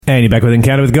And you're back with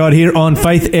Encounter with God here on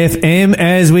Faith FM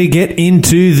as we get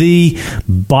into the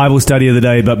Bible study of the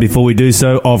day. But before we do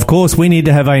so, of course, we need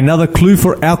to have another clue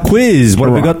for our quiz. What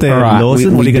have we got there,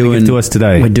 Lawson? What are you going to give to us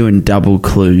today? We're doing double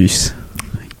clues.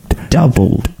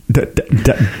 Double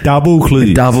clues. Double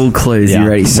clues. Yeah. You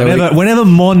ready? So whenever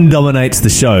Mon dominates the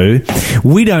show,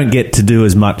 we don't get to do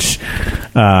as much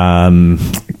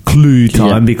clue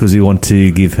time because we want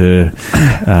to give her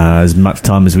as much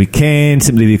time as we can,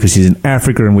 simply because she's in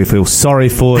Africa and we feel sorry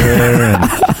for her and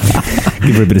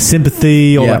give her a bit of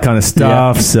sympathy, all that kind of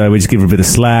stuff. So we just give her a bit of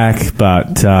slack.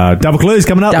 But double clues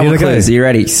coming up. Double clues. Are you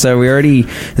ready? So we already.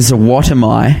 This is a what am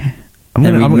I? I'm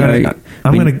going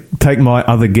to take my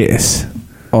other guess.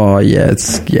 Oh, yeah,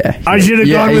 I should have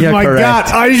gone with my gut.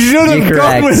 I should have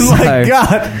gone with my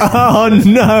gut. Oh,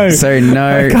 no. So,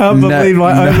 no. I can't believe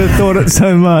I overthought it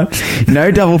so much. No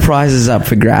double prizes up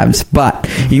for grabs, but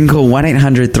you can call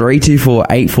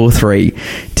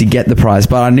 1-800-324-843 to get the prize.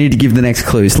 But I need to give the next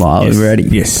clues, Lyle. Yes. Are you ready?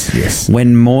 Yes.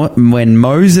 When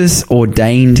Moses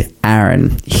ordained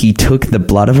Aaron, he took the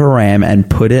blood of a ram and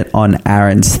put it on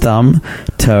Aaron's thumb,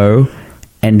 toe,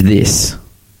 and this.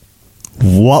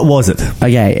 What was it?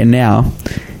 Okay, and now,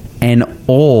 an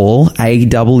awl,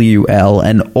 A-W-L,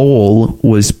 an awl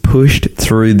was pushed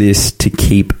through this to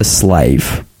keep a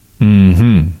slave.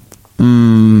 You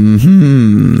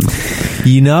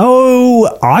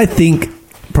know, I think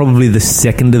probably the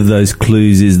second of those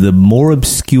clues is the more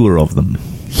obscure of them.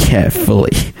 Yeah,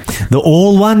 fully. The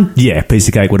awl one? Yeah, piece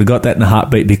of cake. Would have got that in a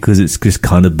heartbeat because it's just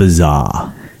kind of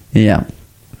bizarre. Yeah.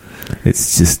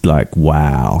 It's just like,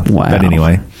 wow. But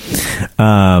anyway,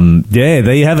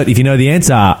 there you have it. If you know the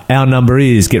answer, our number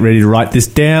is, get ready to write this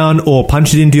down or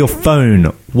punch it into your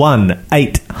phone,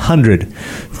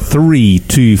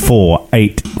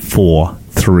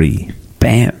 1-800-324-843.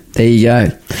 Bam. There you go. All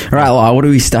right, Lyle, what are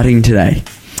we studying today?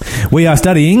 We are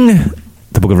studying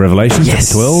the book of Revelation,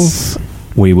 chapter 12.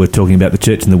 We were talking about the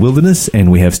church in the wilderness,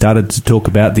 and we have started to talk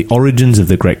about the origins of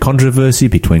the great controversy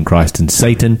between Christ and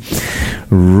Satan.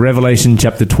 Revelation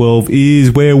chapter 12 is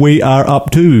where we are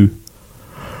up to.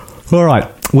 All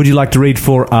right. Would you like to read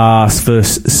for us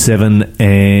verse 7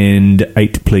 and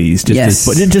 8, please?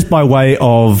 Just by way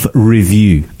of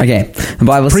review. Okay. The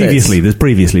Bible says...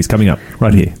 Previously. It's coming up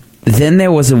right here. Then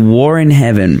there was a war in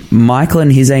heaven. Michael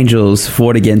and his angels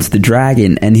fought against the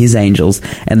dragon and his angels,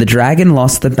 and the dragon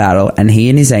lost the battle, and he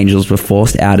and his angels were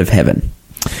forced out of heaven.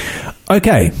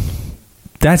 Okay,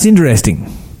 that's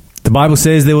interesting. The Bible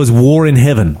says there was war in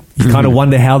heaven. You kind of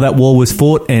wonder how that war was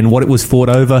fought and what it was fought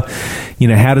over. You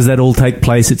know, how does that all take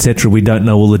place, etc. We don't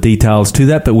know all the details to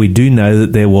that, but we do know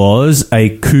that there was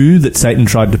a coup that Satan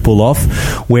tried to pull off,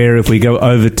 where if we go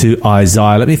over to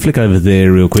Isaiah, let me flick over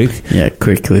there real quick. Yeah,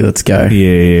 quickly, let's go.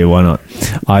 Yeah, why not?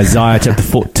 Isaiah chapter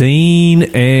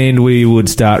 14, and we would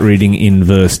start reading in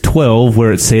verse 12,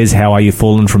 where it says, "How are you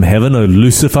fallen from heaven, O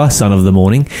Lucifer, son of the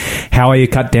morning? How are you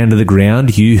cut down to the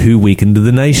ground, you who weakened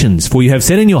the nations? For you have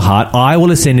said in your heart, I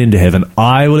will ascend into heaven.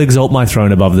 I will exalt my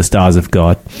throne above the stars of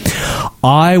God.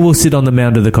 I will sit on the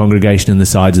mount of the congregation in the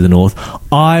sides of the north.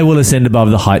 I will ascend above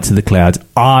the heights of the clouds.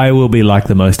 I will be like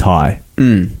the Most High."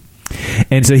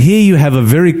 And so here you have a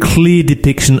very clear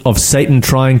depiction of Satan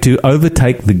trying to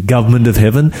overtake the government of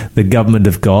heaven, the government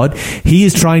of God. He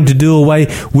is trying to do away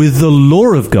with the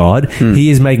law of God. He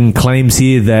is making claims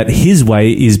here that his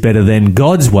way is better than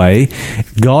God's way.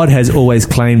 God has always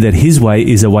claimed that his way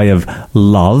is a way of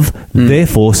love.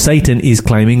 Therefore, Satan is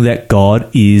claiming that God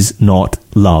is not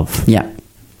love. Yeah.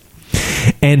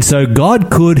 And so God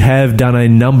could have done a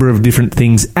number of different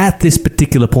things at this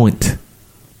particular point.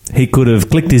 He could have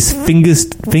clicked his fingers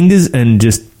and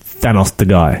just Thanos the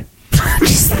guy.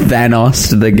 Just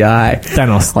Thanos the guy.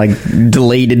 Thanos. Like,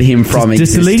 deleted him from existence.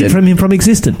 Just deleted from him from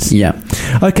existence. Yeah.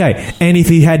 Okay, and if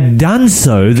he had done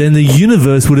so, then the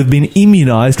universe would have been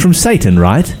immunized from Satan,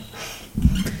 right?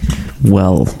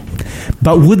 Well.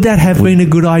 But would that have been a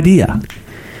good idea?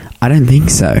 I don't think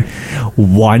so.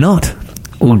 Why not?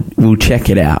 We'll check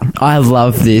it out. I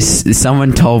love this.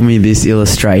 Someone told me this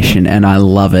illustration, and I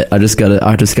love it. I just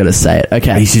gotta say it.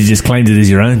 Okay. You should have just claimed it as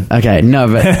your own. Okay, no,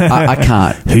 but I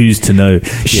can't. Who's to know?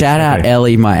 Shout out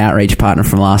Ellie, my outreach partner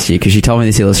from last year, because she told me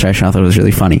this illustration. I thought it was really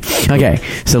funny. Okay,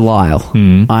 so Lyle,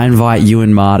 I invite you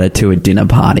and Marta to a dinner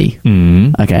party.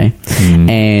 Okay,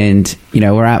 and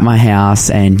we're at my house,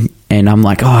 and I'm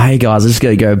like, oh, hey guys, I just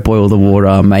got to go boil the water.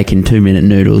 I'm making 2-minute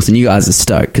noodles. And you guys are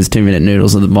stoked because 2-minute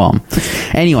noodles are the bomb.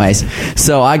 Anyways,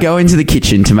 so I go into the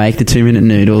kitchen to make the 2-minute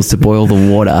noodles to boil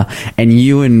the water. And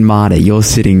you and Marta, you're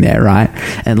sitting there, right?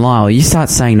 And Lyle, you start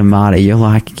saying to Marta, you're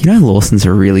like, Lawson's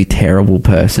a really terrible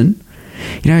person.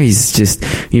 he's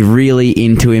really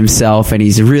into himself, and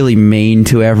he's really mean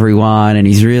to everyone, and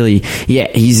he's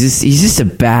just a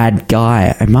bad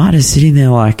guy. And Marta's sitting there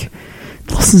like,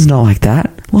 Lawson's not like that.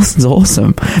 Lawson's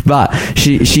awesome. But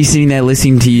she's sitting there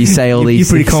listening to you say all these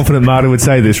You're pretty confident Marta would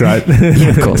say this, right?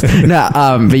 Yeah, of course.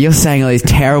 No, but you're saying all these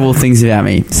terrible things about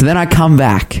me. So then I come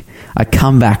back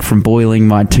from boiling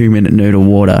my 2-minute noodle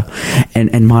water,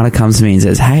 and Marta comes to me and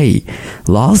says, hey,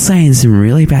 Lyle's saying some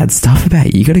really bad stuff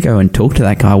about you. You got to go and talk to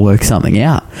that guy, work something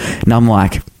out. And I'm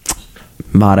like,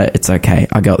 Marta, it's okay.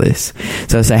 I got this.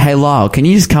 So I say, hey, Lyle, can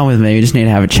you just come with me? We just need to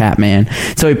have a chat, man.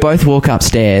 So we both walk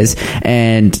upstairs,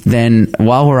 and then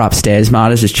while we're upstairs,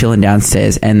 Marta's just chilling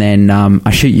downstairs, and then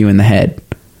I shoot you in the head.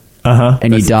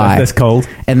 And you die. That's cold.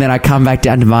 And then I come back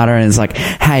down to Marta, and it's like,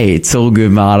 hey, it's all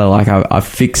good, Marta. Like, I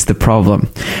fixed the problem.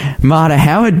 Marta,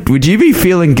 how would you be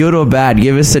feeling good or bad?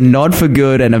 Give us a nod for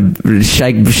good and a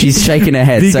shake. She's shaking her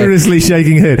head. Vigorously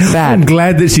shaking her head. Bad. I'm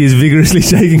glad that she is vigorously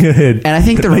shaking her head. And I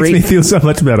think it makes me feel so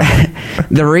much better.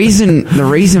 The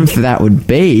reason for that would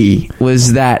be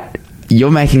was that you're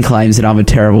making claims that I'm a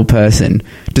terrible person.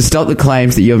 To stop the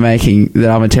claims that you're making that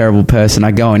I'm a terrible person,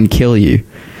 I go and kill you.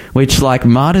 Which, like,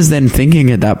 Marta's then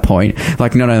thinking at that point,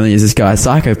 like, not only is this guy a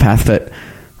psychopath, but,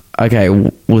 okay,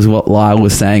 was what Lyle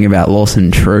was saying about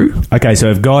Lawson true? Okay, so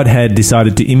if God had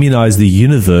decided to immunize the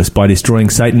universe by destroying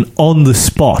Satan on the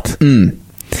spot,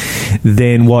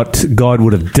 then what God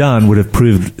would have done would have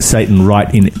proved Satan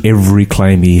right in every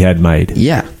claim he had made.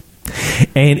 Yeah.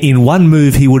 And in one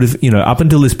move, he would have, up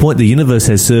until this point, the universe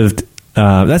has served...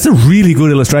 that's a really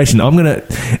good illustration. I'm going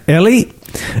to... Ellie...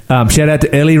 shout out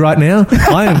to Ellie right now.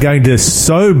 I am going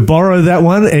to borrow that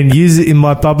one and use it in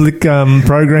my public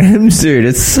programs. Dude,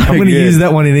 it's so I'm going to use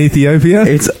that one in Ethiopia.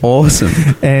 It's awesome.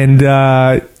 And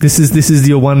this is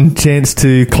your one chance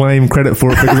to claim credit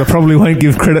for it, because I probably won't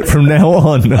give credit from now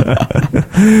on. In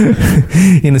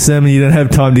a sermon, you don't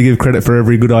have time to give credit for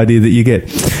every good idea that you get.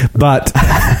 But...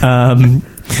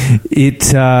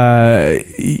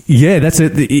 that's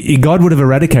it. God would have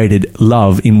eradicated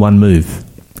love in one move.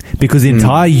 Because the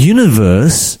entire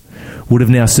universe would have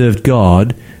now served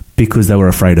God because they were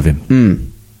afraid of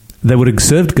him. They would have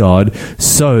served God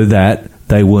so that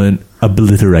they weren't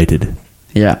obliterated.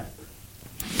 Yeah.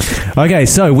 Okay,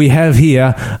 so we have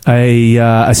here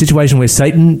a situation where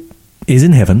Satan is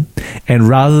in heaven, and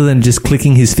rather than just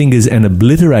clicking his fingers and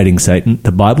obliterating Satan,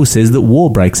 the Bible says that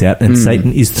war breaks out and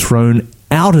Satan is thrown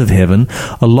out of heaven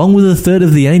along with a third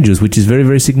of the angels, which is very,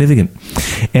 very significant.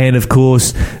 And of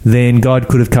course, then God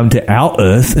could have come to our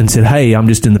earth and said, hey, I'm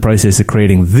just in the process of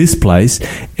creating this place,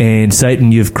 and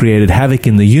Satan, you've created havoc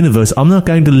in the universe. I'm not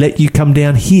going to let you come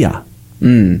down here.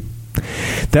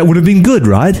 That would have been good,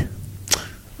 right?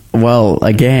 Well,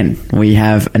 again, we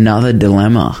have another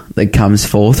dilemma that comes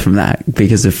forth from that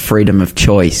because of freedom of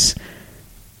choice.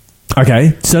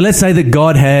 Okay, so let's say that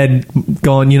God had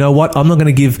gone, you know what, I'm not going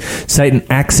to give Satan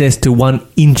access to 1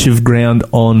 inch of ground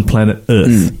on planet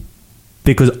Earth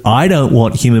because I don't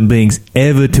want human beings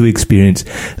ever to experience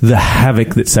the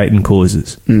havoc that Satan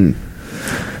causes.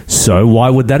 So why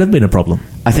would that have been a problem?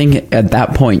 I think at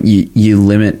that point you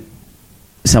limit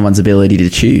someone's ability to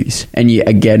choose, and you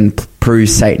again prove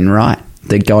Satan right.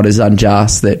 That God is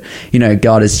unjust, that,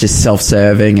 God is just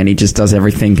self-serving and he just does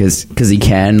everything because he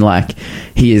can. Like,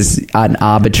 he is an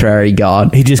arbitrary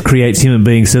God. He just creates human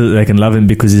beings so that they can love him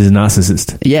because he's a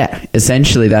narcissist. Yeah,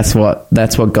 essentially that's what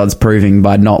God's proving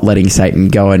by not letting Satan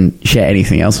go and share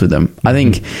anything else with them. I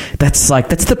think that's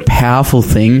the powerful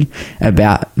thing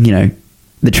about,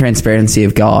 the transparency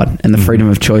of God and the freedom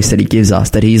of choice that he gives us,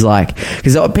 that he's like,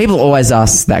 because people always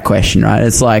ask that question, right?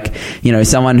 It's like,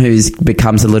 someone who's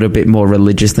becomes a little bit more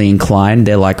religiously inclined,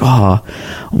 they're like, oh,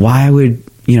 why would,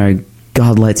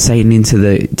 God let Satan into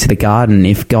the garden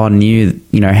if God knew,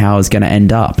 how it was going to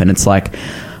end up? And it's like,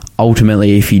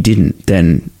 ultimately, if he didn't,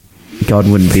 then God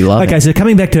wouldn't be loving. Okay, so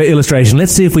coming back to our illustration,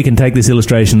 let's see if we can take this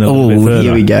illustration a little bit further.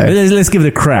 Here we go. Let's give it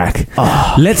a crack.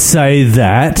 Let's say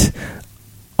that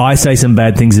I say some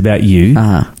bad things about you.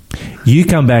 You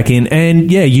come back in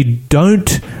and, you don't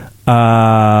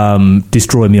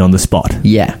destroy me on the spot.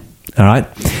 Yeah. All right?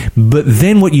 But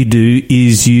then what you do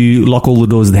is you lock all the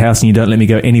doors of the house and you don't let me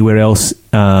go anywhere else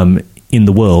in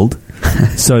the world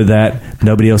so that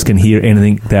nobody else can hear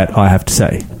anything that I have to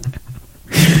say.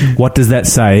 What does that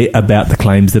say about the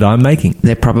claims that I'm making?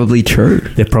 They're probably true.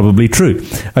 They're probably true.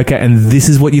 Okay, and this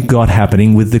is what you've got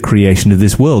happening with the creation of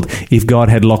this world. If God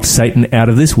had locked Satan out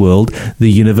of this world, the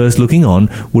universe looking on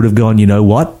would have gone, you know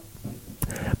what?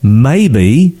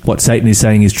 Maybe what Satan is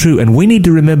saying is true. And we need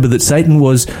to remember that Satan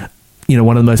was,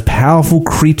 one of the most powerful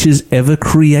creatures ever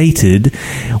created,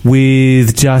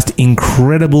 with just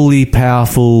incredibly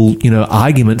powerful,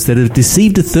 arguments that have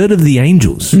deceived a third of the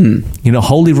angels,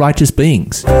 holy, righteous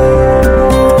beings.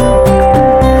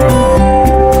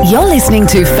 You're listening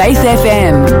to Faith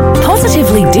FM,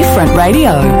 positively different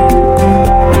radio.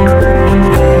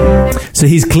 So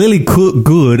he's clearly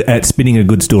good at spinning a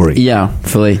good story. Yeah,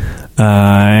 fully.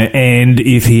 And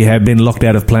if he had been locked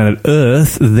out of planet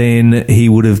Earth, then he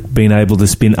would have been able to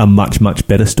spin a much, much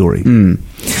better story.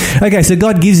 Okay, so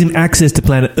God gives him access to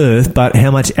planet Earth, but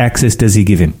how much access does he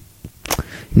give him?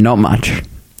 Not much.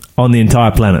 On the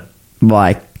entire planet?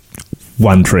 Like...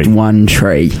 one tree. One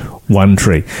tree. One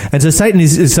tree. And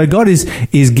so God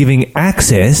is giving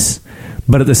access,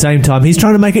 but at the same time, he's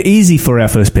trying to make it easy for our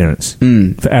first parents,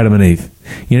 for Adam and Eve.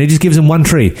 He just gives them one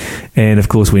tree. And, of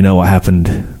course, we know what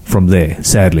happened from there,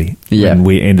 sadly. Yeah. And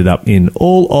we ended up in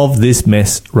all of this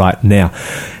mess right now.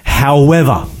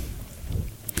 However,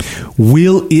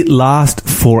 will it last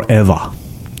forever?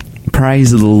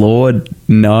 Praise the Lord,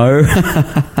 no.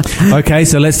 Okay,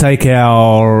 so let's take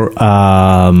our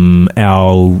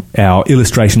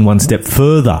illustration one step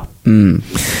further.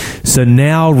 So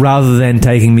now, rather than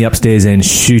taking me upstairs and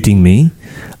shooting me,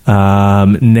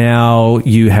 now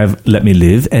you have let me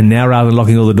live, and now rather than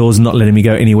locking all the doors and not letting me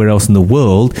go anywhere else in the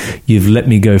world, you've let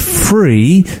me go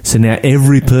free. So now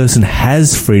every person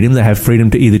has freedom. They have freedom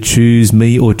to either choose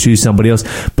me or choose somebody else.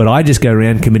 But I just go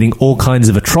around committing all kinds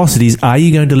of atrocities. Are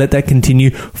you going to let that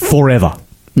continue forever?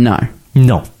 No.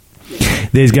 No.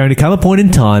 There's going to come a point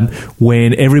in time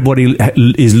when everybody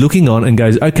is looking on and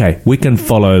goes, okay, we can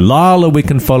follow Lyle or we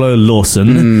can follow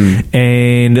Lawson.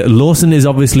 And Lawson is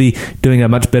obviously doing a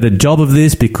much better job of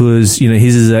this because,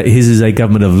 his is a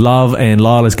government of love, and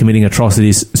Lyle is committing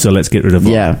atrocities, so let's get rid of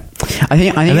Lyle. Yeah. I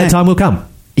think that time will come.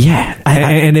 Yeah.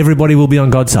 And everybody will be on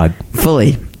God's side.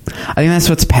 Fully. I think that's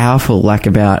what's powerful,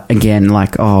 about, again, why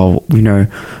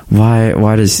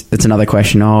does, it's another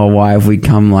question, why have we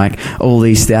come, all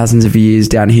these thousands of years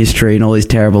down history and all these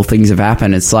terrible things have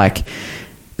happened? It's so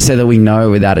that we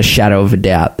know without a shadow of a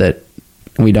doubt that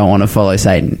we don't want to follow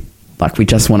Satan. We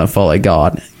just want to follow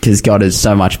God, because God is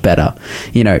so much better.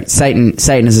 Satan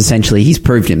is essentially, he's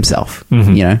proved himself,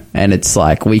 and it's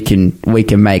we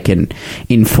can make an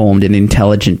informed and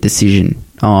intelligent decision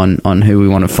on who we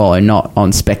want to follow, not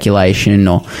on speculation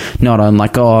or not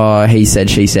on he said,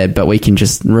 she said, but we can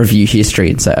just review history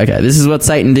and say, okay, this is what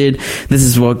Satan did, this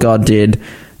is what God did,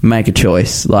 make a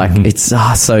choice. It's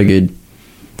so good.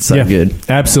 So good.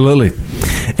 Absolutely.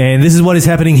 And this is what is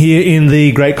happening here in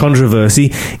the Great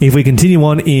Controversy. If we continue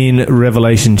on in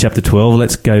Revelation chapter 12,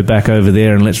 let's go back over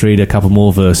there and let's read a couple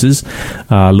more verses.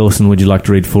 Lawson, would you like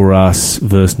to read for us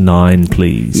verse 9,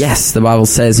 please? Yes, the Bible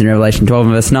says in Revelation 12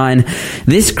 and verse 9,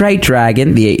 "This great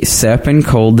dragon, the serpent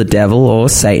called the devil or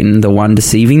Satan, the one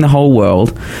deceiving the whole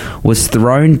world, was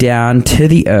thrown down to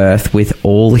the earth with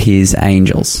all his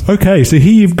angels." Okay, so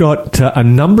here you've got a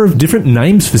number of different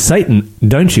names for Satan,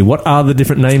 don't you? What are the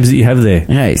different names that you have there?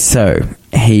 Okay, so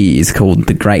he is called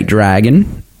the Great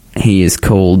Dragon. He is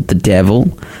called the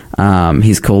Devil.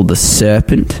 He's called the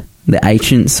Serpent, the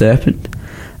Ancient Serpent.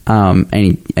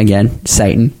 And again,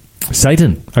 Satan.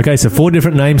 Satan. Okay, so 4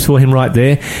 different names for him right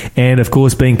there. And, of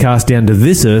course, being cast down to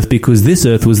this earth, because this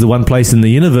earth was the one place in the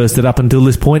universe that up until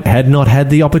this point had not had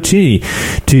the opportunity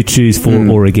to choose for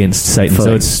or against Satan.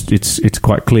 Fully. So it's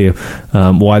quite clear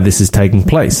why this is taking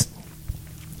place.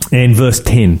 And verse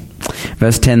 10.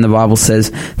 Verse 10, the Bible says,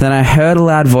 "Then I heard a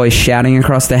loud voice shouting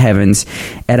across the heavens,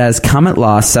 'It has come at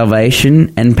last,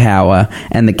 salvation and power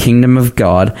and the kingdom of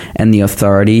God and the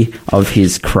authority of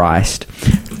his Christ.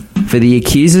 For the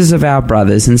accusers of our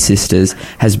brothers and sisters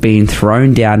has been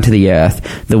thrown down to the earth,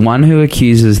 the one who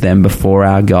accuses them before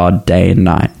our God day and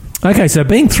night.'" Okay, so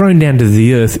being thrown down to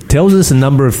the earth tells us a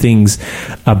number of things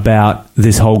about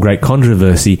this whole great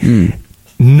controversy.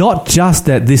 Not just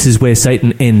that this is where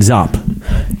Satan ends up,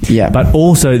 but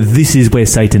also this is where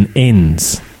Satan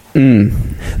ends.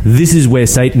 This is where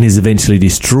Satan is eventually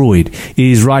destroyed. It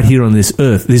is right here on this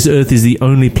earth. This earth is the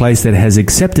only place that has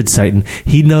accepted Satan.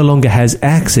 He no longer has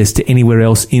access to anywhere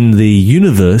else in the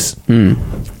universe.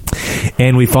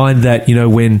 And we find that,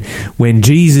 when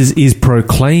Jesus is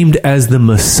proclaimed as the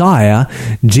Messiah,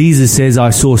 Jesus says, "I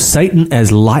saw Satan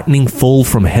as lightning fall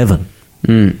from heaven."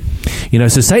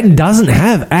 So Satan doesn't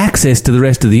have access to the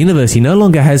rest of the universe. He no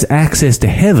longer has access to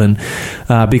heaven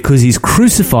because he's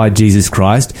crucified Jesus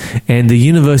Christ, and the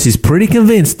universe is pretty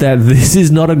convinced that this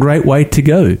is not a great way to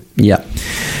go. Yeah.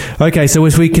 Okay, so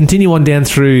as we continue on down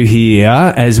through here,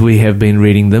 as we have been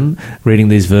reading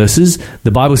these verses,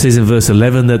 the Bible says in verse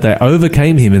 11 that they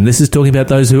overcame him, and this is talking about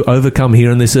those who overcome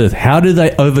here on this earth. How do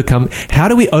they overcome? How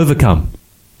do we overcome?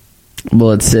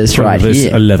 Well, it says From right verse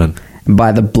here, 11.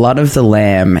 by the blood of the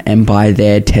Lamb and by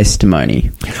their testimony.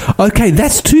 Okay,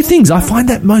 that's two things. I find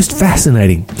that most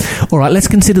fascinating. All right, let's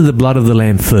consider the blood of the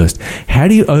Lamb first. How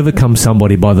do you overcome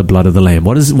somebody by the blood of the Lamb?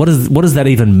 What does that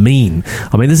even mean?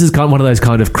 I mean, this is kind of one of those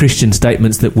kind of Christian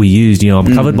statements that we used. You know,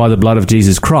 I'm covered by the blood of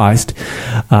Jesus Christ,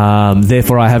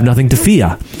 therefore I have nothing to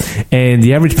fear. And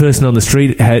the average person on the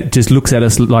street just looks at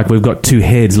us like we've got two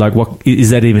heads. Like, what is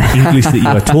that even English that you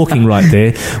are talking right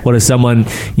there? What has someone,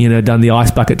 done the ice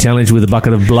bucket challenge with a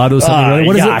bucket of blood or something?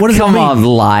 What does it mean? Come on,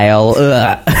 Lyle.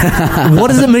 What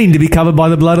does it mean to be covered by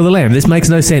the blood of the Lamb? This makes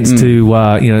no sense to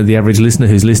the average listener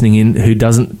who's listening in who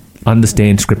doesn't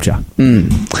understand Scripture.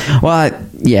 Well,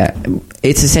 yeah,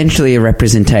 it's essentially a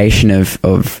representation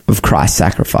of Christ's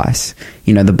sacrifice.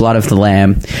 The blood of the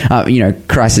Lamb.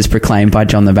 Christ is proclaimed by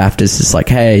John the Baptist. It's like,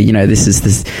 hey, this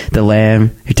is the Lamb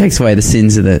who takes away the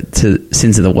sins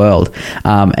of the world.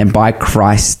 And by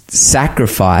Christ's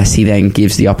sacrifice, he then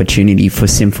gives the opportunity for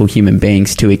sinful human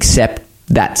beings to accept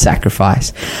that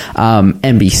sacrifice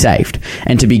and be saved,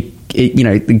 and to be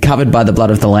covered by the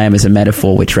blood of the Lamb is a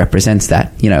metaphor which represents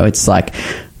that. It's like,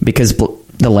 because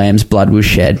the Lamb's blood was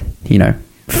shed,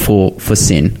 for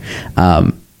sin.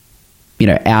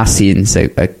 Our sins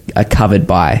are covered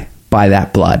by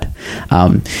that blood.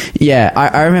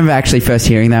 I remember actually first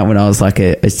hearing that when I was like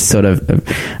a sort of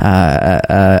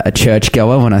a church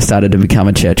goer, when I started to become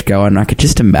a church goer, and I could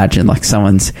just imagine like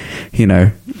someone's,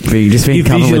 being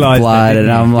covered with blood,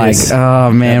 and I'm like, yes.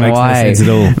 Oh man, why? No sense at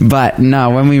all. But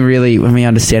no, when we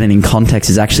understand it in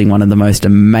context, is actually one of the most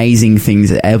amazing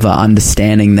things ever.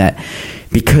 Understanding that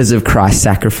because of Christ's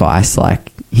sacrifice,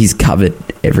 like, he's covered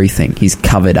everything. He's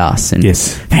covered us. And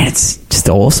yes, man, it's just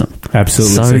awesome.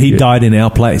 Absolutely. So he died in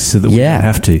our place so that we didn't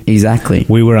have to. Exactly.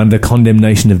 We were under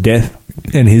condemnation of death,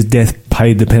 and his death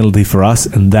paid the penalty for us,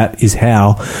 and that is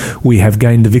how we have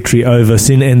gained the victory over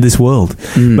sin and this world.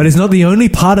 But it's not the only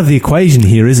part of the equation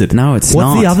here, is it? No, it's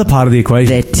not. What's the other part of the equation?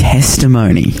 Their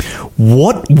testimony.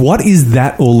 What is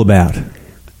that all about?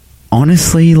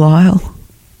 Honestly, Lyle,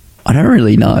 I don't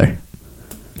really know.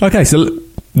 Okay, so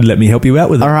let me help you out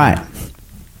with it. All right.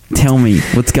 Tell me,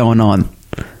 what's going on?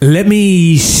 Let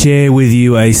me share with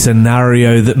you a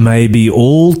scenario that may be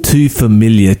all too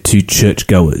familiar to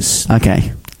churchgoers.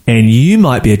 Okay. And you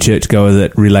might be a churchgoer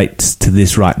that relates to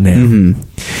this right now.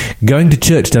 Mm-hmm. Going to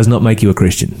church does not make you a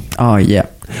Christian. Oh, yeah.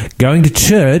 Going to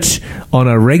church on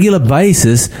a regular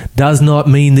basis does not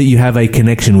mean that you have a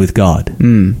connection with God.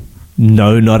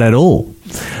 No, not at all.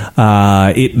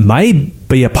 It may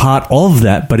be a part of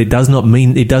that, but it does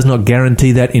not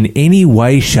guarantee that in any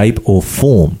way, shape, or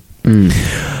form.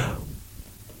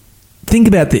 Think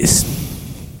about this.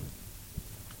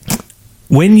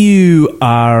 When you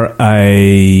are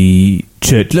a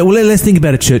church, let's think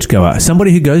about a churchgoer,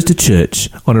 somebody who goes to church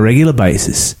on a regular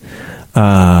basis,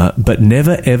 but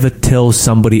never ever tells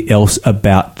somebody else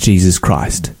about Jesus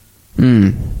Christ.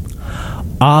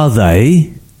 Are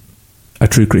they a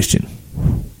true Christian?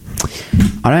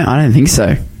 I don't think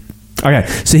so. Okay,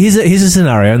 so here's a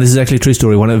scenario, and this is actually a true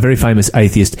story. One of a very famous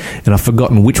atheist, and I've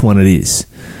forgotten which one it is.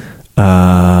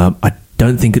 I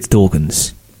don't think it's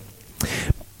Dawkins,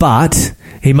 but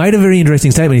he made a very interesting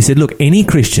statement. He said, "Look, any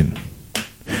Christian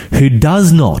who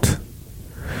does not,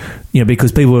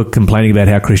 because people were complaining about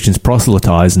how Christians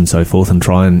proselytize and so forth, and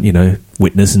try and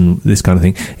witness and this kind of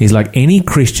thing. He's like, any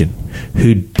Christian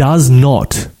who does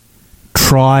not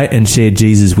try and share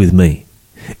Jesus with me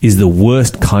is the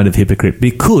worst kind of hypocrite,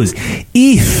 because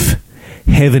if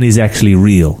heaven is actually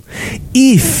real,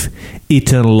 if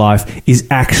eternal life is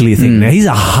actually a thing." Now, he's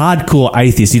a hardcore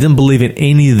atheist. He doesn't believe in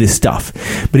any of this stuff.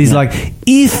 But he's like,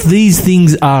 if these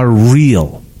things are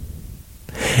real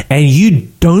and you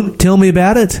don't tell me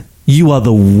about it, you are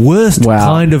the worst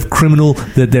kind of criminal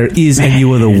that there is, and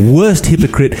you are the worst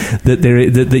hypocrite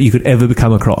that you could ever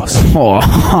come across.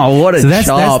 Oh, what a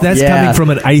chop. That's coming from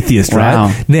an atheist,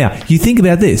 right? Now, you think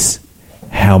about this.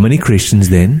 How many Christians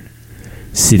then,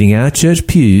 sitting in our church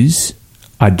pews,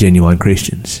 are genuine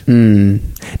Christians?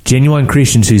 Genuine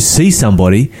Christians who see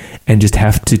somebody and just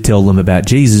have to tell them about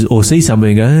Jesus, or see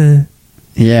somebody and go,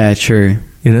 yeah, true.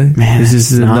 Man, this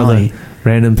is another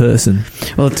random person.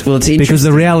 Well, it's interesting. Because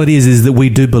the reality is that we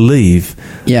do believe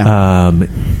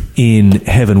in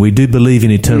heaven. We do believe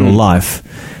in eternal life.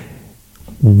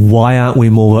 Why aren't we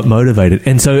more motivated?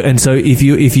 And so if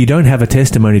you don't have a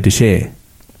testimony to share,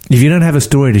 if you don't have a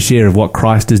story to share of what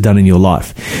Christ has done in your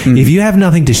life, if you have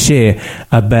nothing to share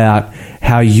about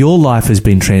how your life has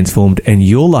been transformed and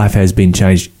your life has been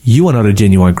changed, you are not a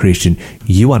genuine Christian.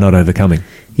 You are not overcoming.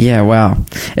 Yeah, wow.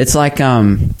 It's like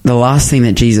the last thing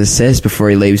that Jesus says before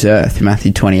he leaves earth in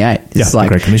Matthew 28. It's like,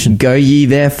 Great Commission. Go ye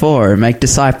therefore and make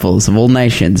disciples of all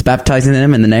nations, baptizing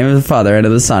them in the name of the Father and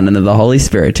of the Son and of the Holy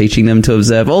Spirit, teaching them to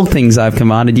observe all things I've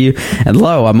commanded you. And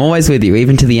lo, I'm always with you,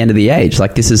 even to the end of the age.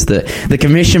 Like, this is the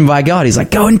commission by God. He's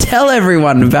like, go and tell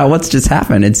everyone about what's just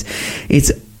happened.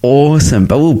 It's awesome.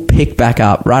 But we'll pick back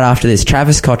up right after this.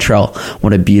 Travis Cottrell,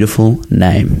 what a beautiful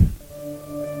name.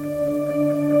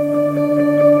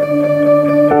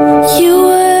 You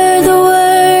were the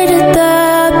Word at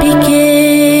the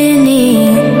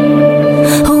beginning,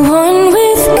 one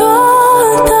with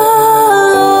God the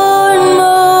Lord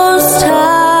Most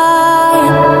High.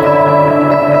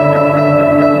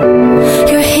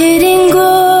 Your hidden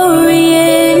glory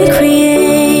in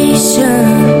creation,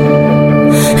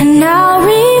 and now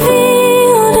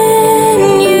revealed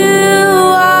in you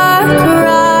are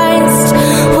Christ.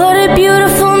 What a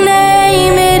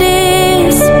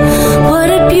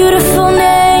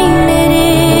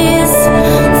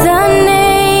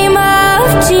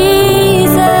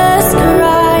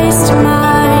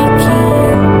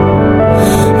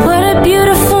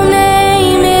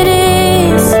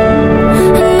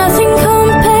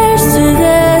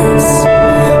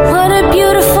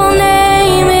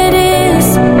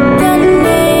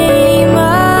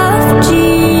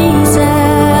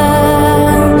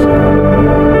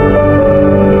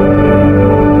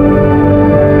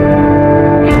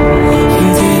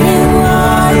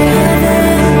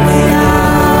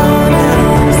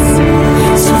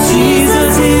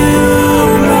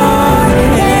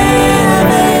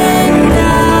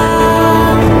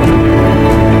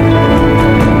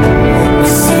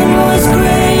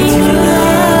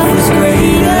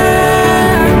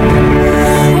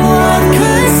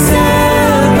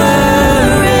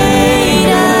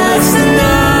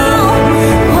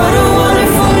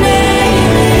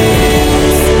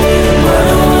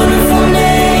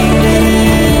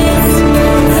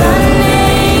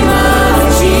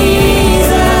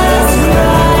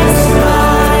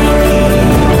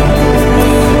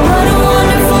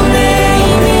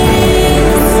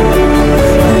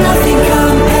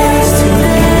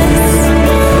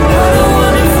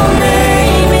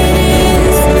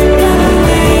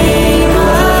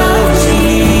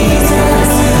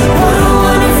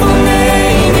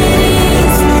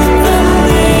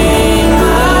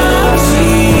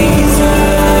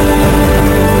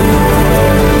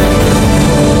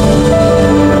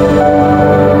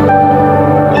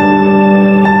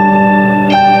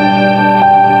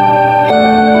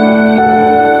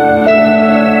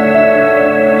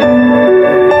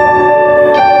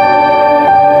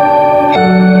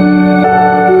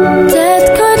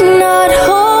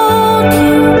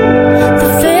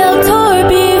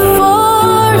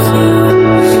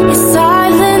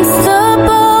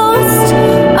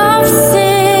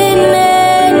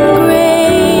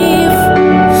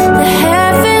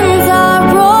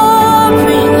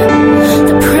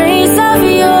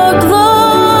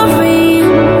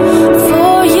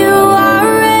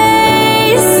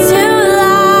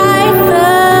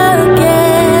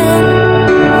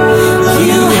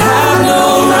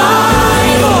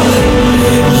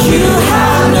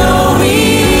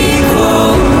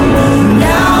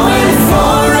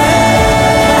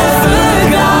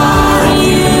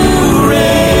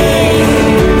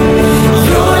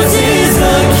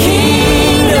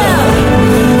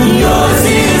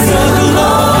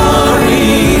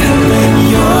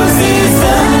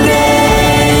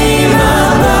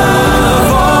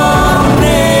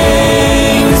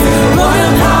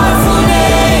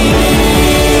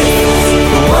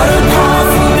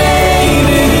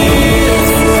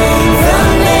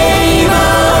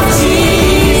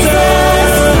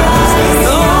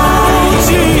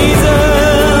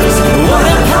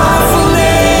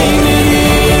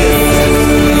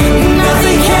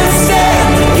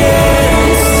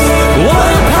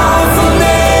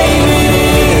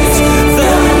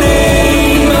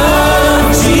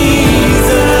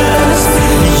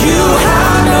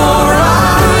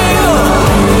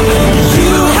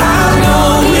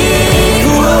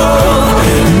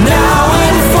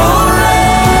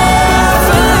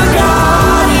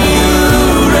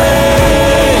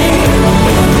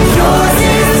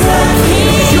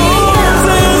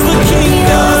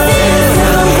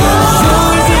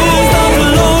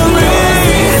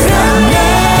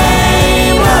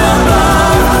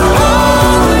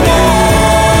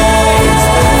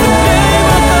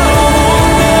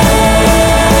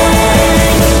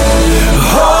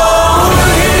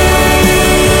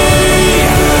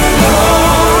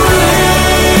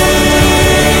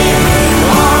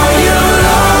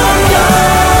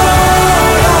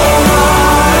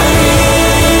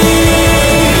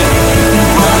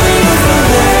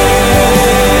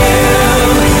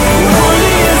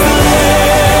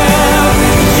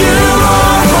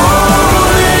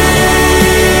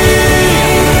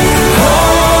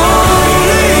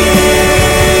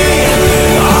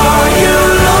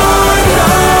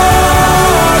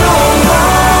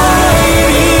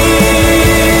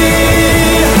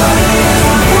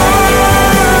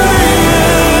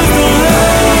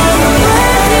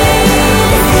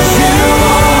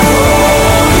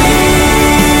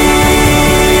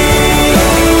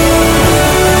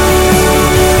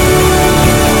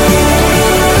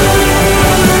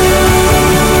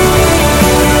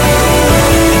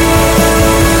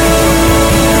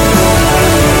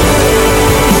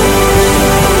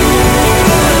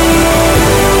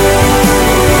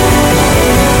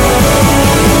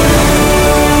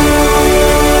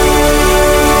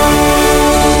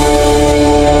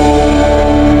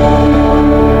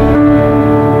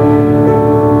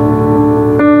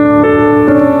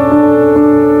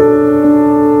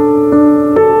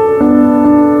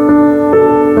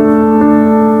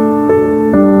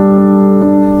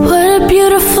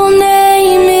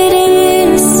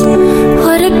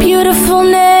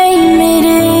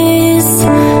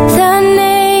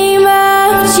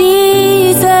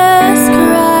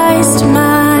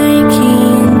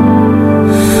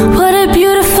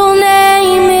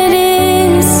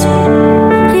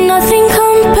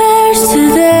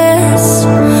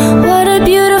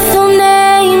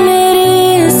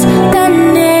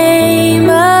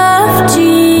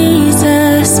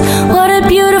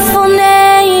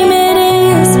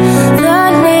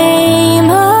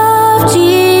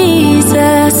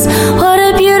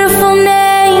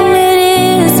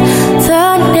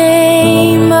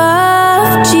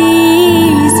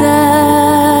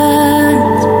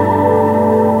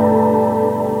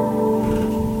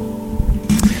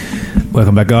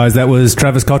back, guys. That was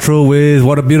Travis Cottrell with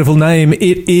What a Beautiful Name.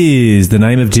 It is the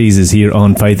name of Jesus here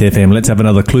on Faith FM. Let's have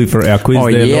another clue for our quiz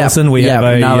there, Lawson. We have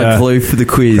another clue for the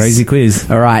quiz. Crazy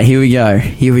quiz. All right, here we go.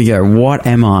 What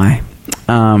am I?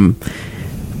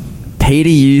 Peter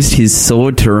used his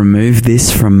sword to remove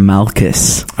this from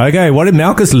Malchus. Okay, what did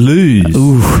Malchus lose?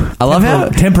 Ooh, I love how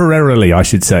temporarily, I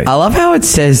should say. I love how it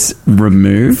says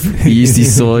remove. He used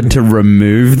his sword to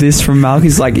remove this from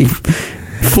Malchus. Like he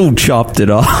full chopped it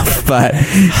off, but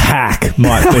hack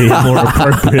might be a more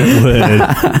appropriate word.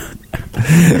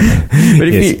 But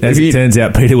as it turns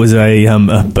out, Peter was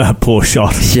a poor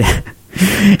shot. Yeah.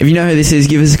 If you know who this is,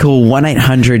 give us a call,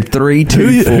 1-800-324...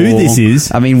 Who this is?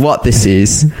 I mean, what this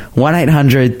is.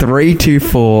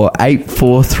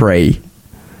 1-800-324-843.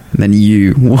 Then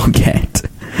you will get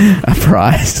a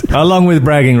prize. Along with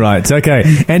bragging rights.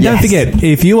 Okay. And don't forget,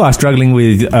 if you are struggling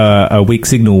with a weak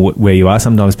signal where you are,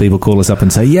 sometimes people call us up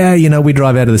and say, we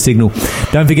drive out of the signal.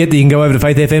 Don't forget that you can go over to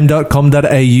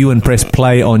faithfm.com.au and press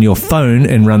play on your phone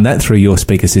and run that through your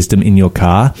speaker system in your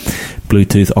car.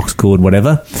 Bluetooth, aux cord,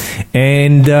 whatever.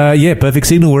 And, perfect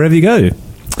signal wherever you go.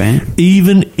 Bam.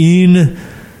 Even in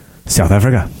South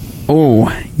Africa. Oh,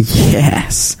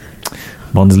 yes.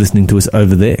 Bond's listening to us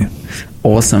over there.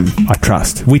 Awesome. I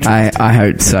trust. We trust. I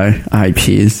hope so. I hope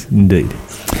she is. Indeed.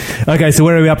 Okay, so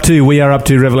where are we up to? We are up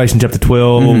to Revelation chapter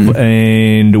 12,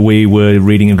 and we were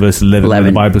reading in verse 11. Where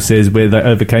the Bible says, where they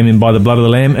overcame him by the blood of the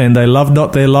Lamb, and they loved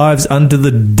not their lives unto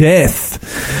the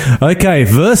death. Okay,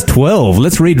 verse 12.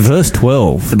 Let's read verse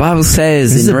 12. The Bible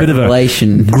says this in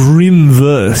Revelation... Bit of a grim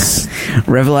verse.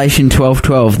 Revelation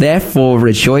 12:12. Therefore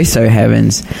rejoice, O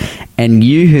heavens, and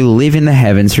you who live in the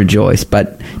heavens rejoice.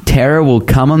 But terror will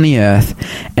come on the earth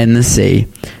and the sea,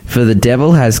 for the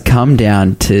devil has come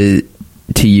down to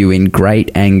you in great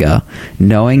anger,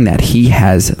 knowing that he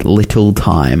has little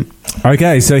time.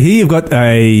 Okay, so here you've got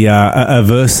a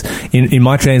verse in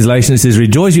my translation. It says,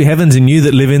 "Rejoice, you heavens, and you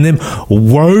that live in them.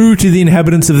 Woe to the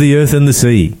inhabitants of the earth and the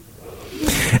sea."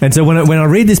 And so when I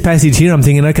read this passage here, I'm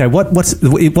thinking, okay, what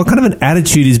kind of an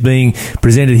attitude is being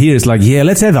presented here? It's like,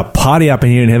 let's have a party up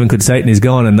in here in heaven because Satan is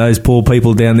gone, and those poor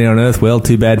people down there on earth, well,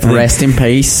 too bad for them. Rest in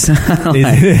peace.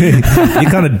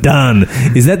 You're kind of done.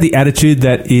 Is that the attitude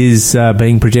that is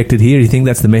being projected here? Do you think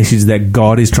that's the message that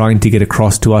God is trying to get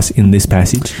across to us in this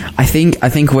passage? I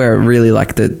think where really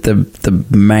like the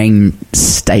main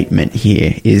statement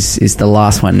here is the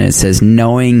last one. It says,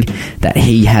 knowing that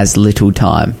he has little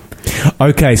time.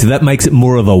 Okay, so that makes it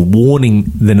more of a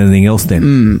warning than anything else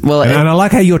then. And I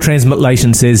like how your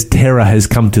translation says terror has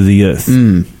come to the earth.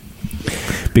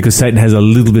 Because Satan has a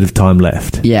little bit of time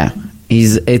left. Yeah.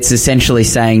 It's essentially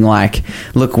saying like,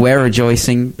 look, we're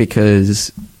rejoicing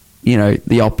because,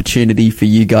 the opportunity for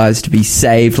you guys to be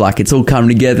saved, like it's all come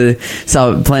together,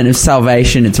 plan of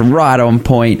salvation, it's right on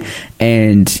point,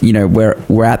 and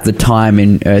we're at the time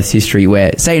in Earth's history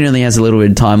where Satan only has a little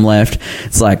bit of time left.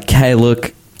 It's like, hey,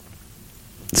 look,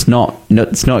 it's not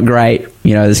great.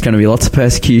 There's going to be lots of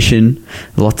persecution,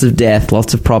 lots of death,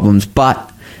 lots of problems, but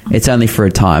it's only for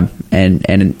a time, and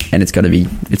it's going to be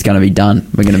done.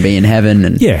 We're going to be in heaven,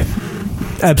 and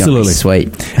absolutely sweet.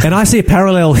 And I see a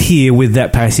parallel here with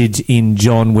that passage in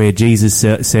John where Jesus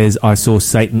says, "I saw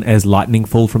Satan as lightning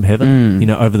fall from heaven."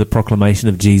 Over the proclamation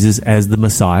of Jesus as the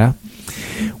Messiah.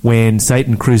 When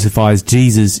Satan crucifies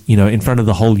Jesus, in front of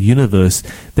the whole universe,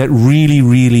 that really,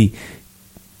 really,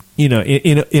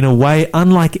 in a way,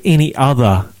 unlike any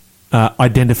other,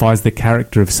 identifies the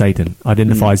character of Satan,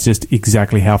 identifies just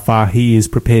exactly how far he is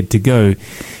prepared to go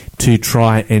to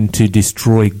try and to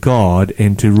destroy God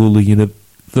and to rule the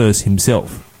universe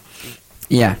himself.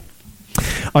 Yeah.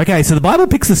 Okay, so the Bible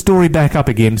picks the story back up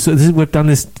again. So we've done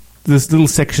this little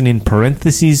section in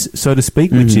parentheses, so to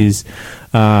speak, which is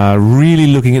really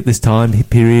looking at this time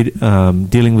period,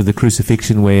 dealing with the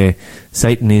crucifixion where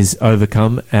Satan is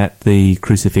overcome at the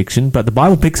crucifixion. But the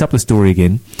Bible picks up the story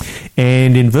again.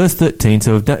 And in verse 13,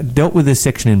 so we've dealt with this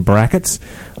section in brackets.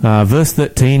 Verse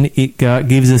 13, it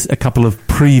gives us a couple of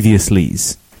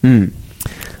previouslys.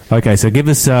 Okay, so give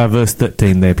us verse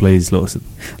 13 there, please, Lawson.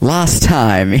 Last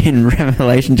time in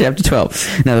Revelation chapter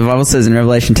 12. Now, the Bible says in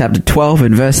Revelation chapter 12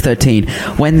 and verse 13,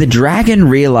 when the dragon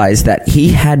realized that he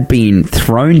had been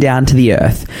thrown down to the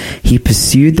earth, he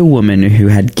pursued the woman who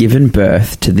had given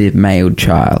birth to the male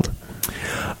child.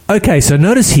 Okay, so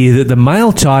notice here that the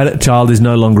male child is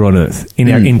no longer on earth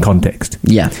in context.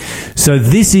 Yeah. So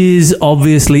this is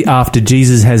obviously after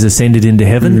Jesus has ascended into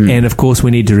heaven, and of course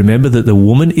we need to remember that the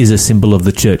woman is a symbol of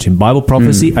the church. In Bible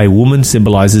prophecy, a woman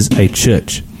symbolizes a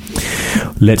church.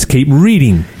 Let's keep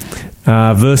reading.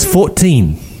 Verse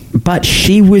 14. But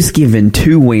she was given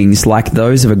 2 wings like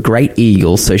those of a great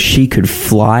eagle, so she could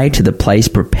fly to the place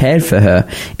prepared for her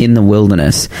in the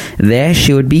wilderness. There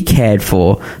she would be cared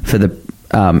for the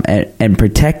and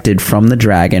protected from the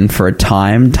dragon for a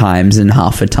time, times, and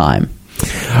half a time.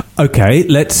 Okay,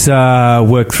 let's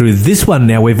work through this one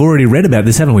now. We've already read about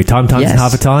this, haven't we? Time, times, Yes. and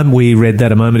half a time. We read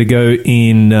that a moment ago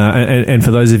in, and for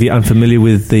those of you unfamiliar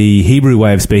with the Hebrew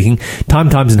way of speaking, time,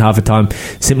 times, and half a time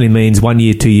simply means 1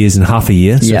 year, 2 years, and half a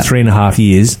year. So Yeah. 3.5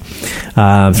 years.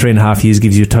 3.5 years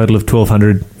gives you a total of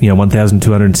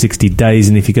 1,260 days.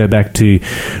 And if you go back to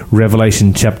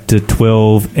Revelation chapter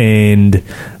 12 and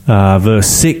verse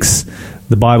 6,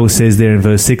 the Bible says there in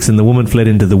verse 6, and the woman fled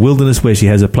into the wilderness where she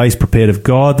has a place prepared of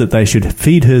God that they should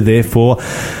feed her there for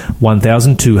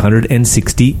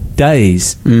 1,260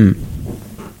 days.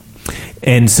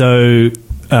 And so,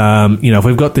 if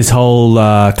we've got this whole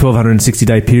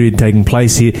 1,260-day period taking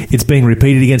place here, it's being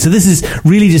repeated again. So this is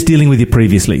really just dealing with your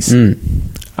previouslies.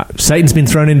 Satan's been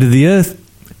thrown into the earth.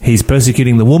 He's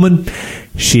persecuting the woman.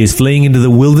 She is fleeing into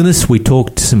the wilderness. We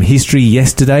talked some history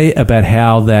yesterday about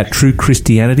how that true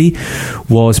Christianity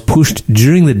was pushed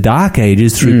during the Dark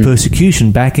Ages through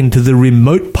persecution back into the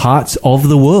remote parts of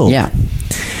the world. Yeah.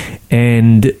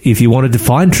 And if you wanted to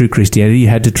find true Christianity, you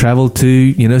had to travel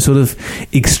to, sort of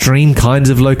extreme kinds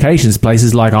of locations,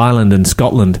 places like Ireland and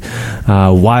Scotland,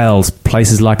 Wales,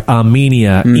 places like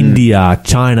Armenia, India,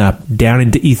 China, down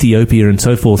into Ethiopia and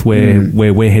so forth,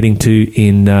 where we're heading to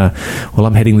in,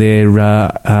 I'm heading there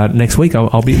next week.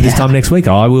 I'll be this time next week.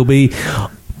 I will be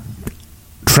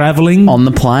traveling On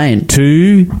the plane.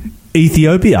 to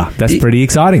Ethiopia. That's pretty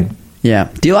exciting. Yeah.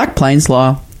 Do you like planes,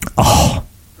 Lyle? Oh,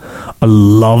 I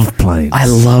love planes. I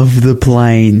love the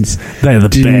planes. They're the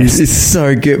Dude, best. it's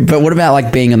so good. But what about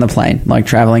like being on the plane, like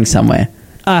traveling somewhere?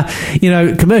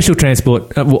 Commercial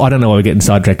transport, I don't know why we're getting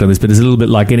sidetracked on this, but it's a little bit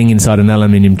like getting inside an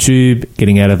aluminium tube,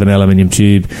 getting out of an aluminium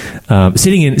tube,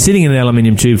 sitting in an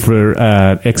aluminium tube for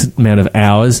X amount of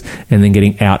hours, and then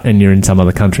getting out and you're in some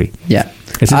other country. Yeah.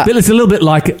 It's a little bit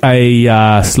like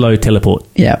a slow teleport.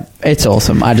 Yeah, it's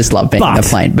awesome. I just love being on the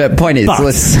plane. But point is,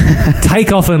 let's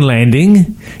takeoff and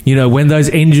landing, when those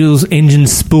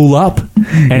engines spool up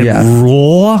and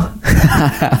roar,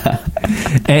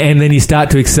 and then you start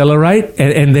to accelerate,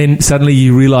 and then suddenly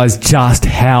you realize just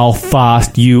how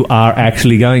fast you are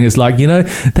actually going. It's like,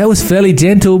 that was fairly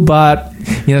gentle, but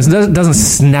it doesn't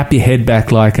snap your head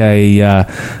back like a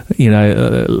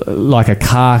like a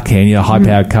car can, a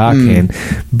high-powered car can.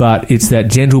 But it's that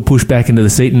gentle push back into the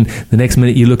seat, and the next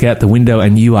minute you look out the window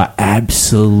and you are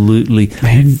absolutely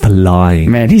flying.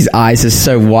 Man, his eyes are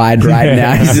so wide right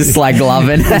now. He's just like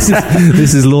loving.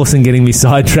 This is Lawson getting me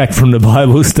sidetracked from the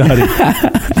Bible study.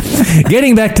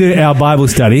 Getting back to our Bible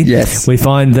study, yes, we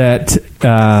find that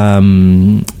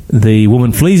the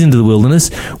woman flees into the wilderness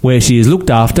where she is looked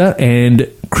after and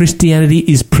Christianity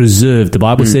is preserved. The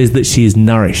Bible says that she is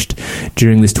nourished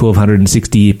during this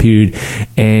 1,260-year period,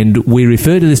 and we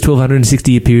refer to this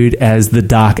 1,260-year period as the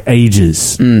Dark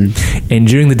Ages. And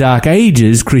during the Dark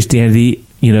Ages, Christianity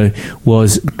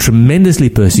was tremendously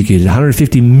persecuted.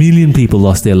 150 million people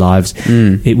lost their lives.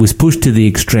 It was pushed to the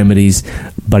extremities,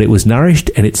 but it was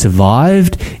nourished and it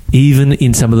survived even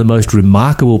in some of the most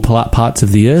remarkable parts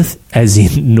of the earth, as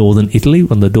in northern Italy,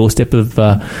 on the doorstep of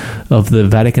the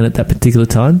Vatican at that particular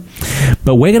time.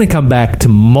 But we're going to come back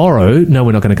tomorrow. No,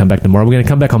 we're not going to come back tomorrow. We're going to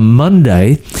come back on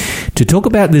Monday to talk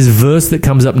about this verse that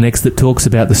comes up next that talks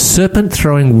about the serpent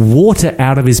throwing water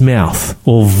out of his mouth,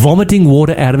 or vomiting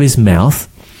water out of his mouth,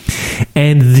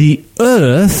 and the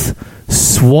earth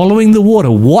swallowing the water.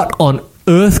 What on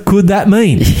earth could that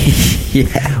mean?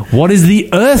 What is the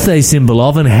earth a symbol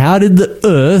of, and how did the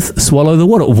earth swallow the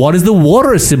water? What is the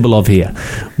water a symbol of here?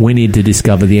 We need to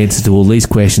discover the answer to all these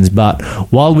questions, but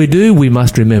while we do, we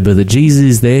must remember that Jesus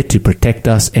is there to protect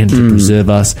us and to preserve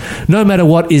us, no matter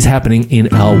what is happening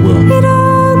in our world. It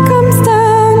all comes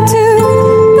down to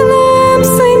the lamb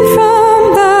slain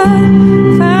from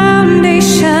the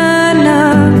foundation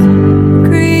of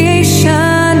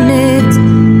creation. It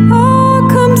all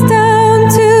comes down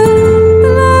to the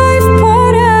life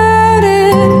poured out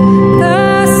in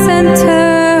the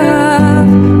center of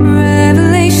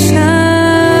Revelation.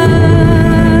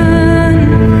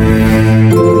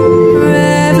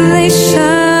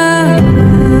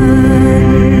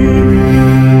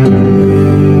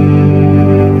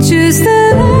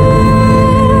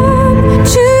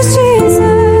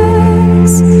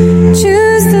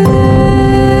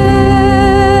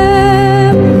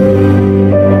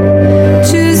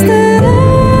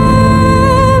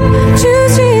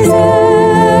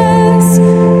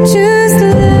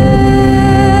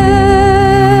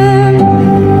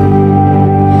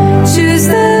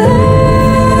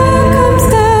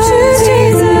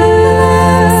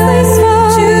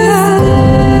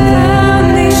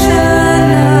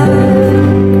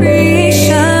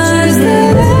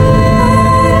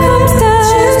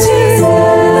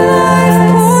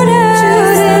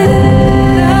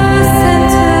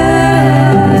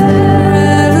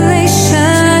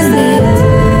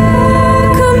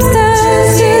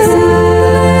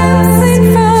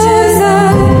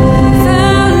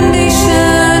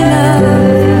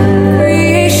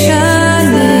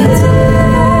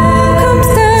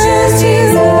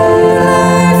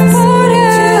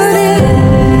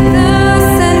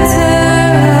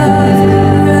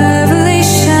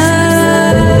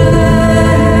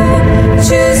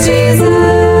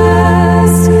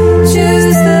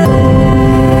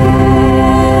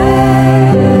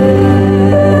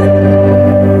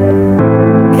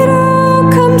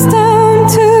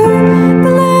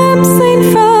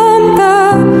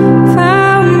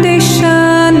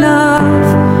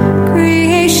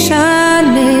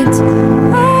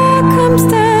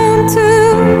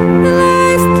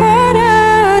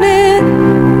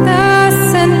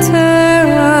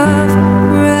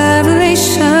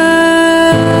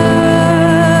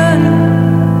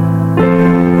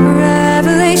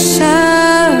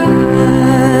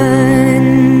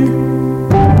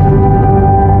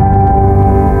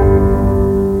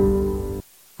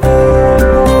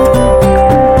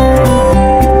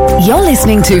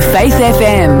 listening to Faith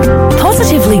FM,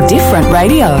 positively different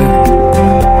radio.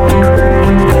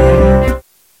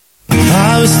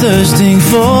 I was thirsting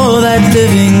for that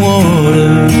living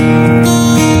water,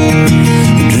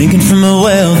 drinking from a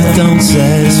well that don't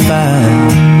satisfy.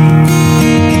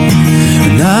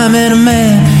 And I met a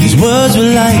man, his words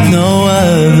were like no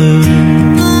other.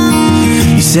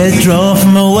 He said, draw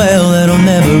from a well that'll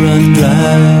never run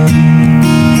dry.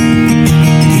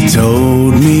 He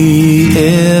told me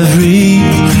everything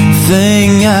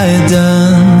I had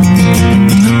done.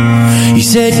 He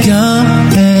said, come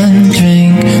and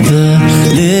drink the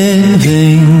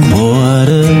living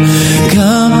water.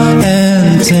 Come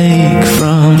and take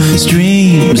from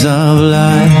streams of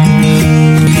life.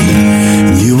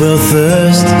 You will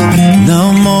thirst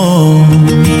no more,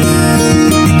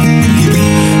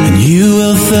 and you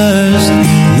will thirst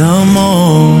no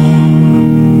more.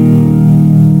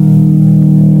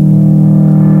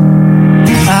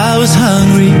 I was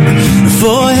hungry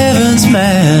for heaven's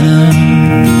manna,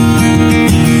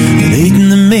 and eating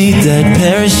the meat that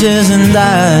perishes and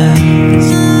dies.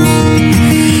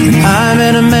 And I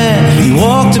met a man, he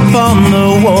walked upon the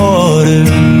water.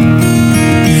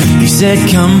 He said,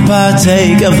 come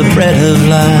partake of the bread of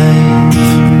life,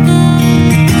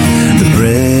 the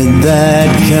bread that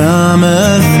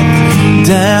cometh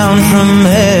down from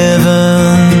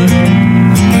heaven.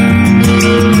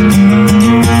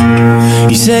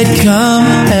 He said, come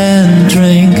and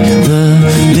drink the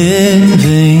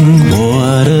living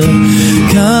water.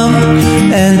 Come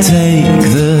and take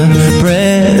the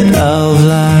bread of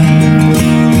life.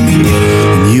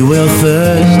 And you will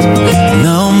thirst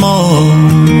no more.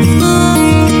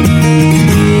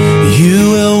 You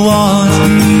will want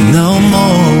no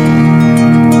more.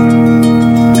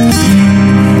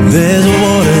 There's a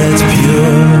water that's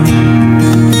pure.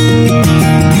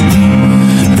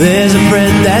 There's a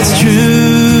bread that's true.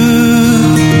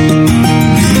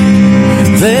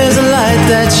 There's a light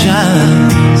that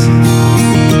shines,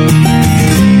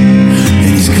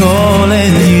 and He's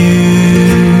calling you.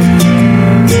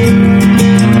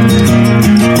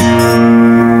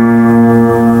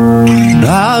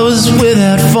 I was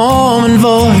without form and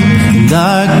void in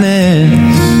darkness.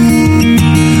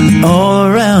 All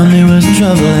around me was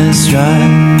trouble and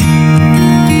strife.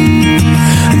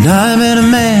 And I met a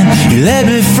man, he led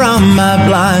me from my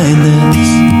blindness.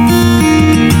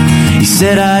 He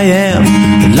said, I am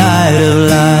the light of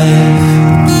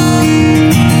life,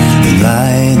 the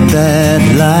light that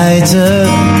lights up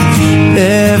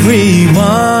everyone.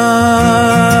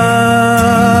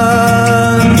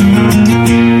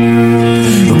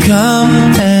 Oh, come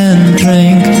and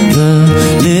drink the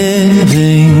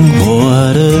living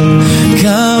water.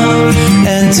 Come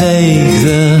and take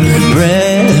the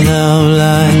bread of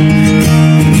life.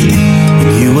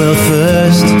 You will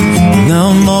thirst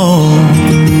no more.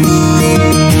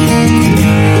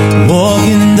 Walk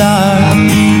in dark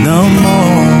no more.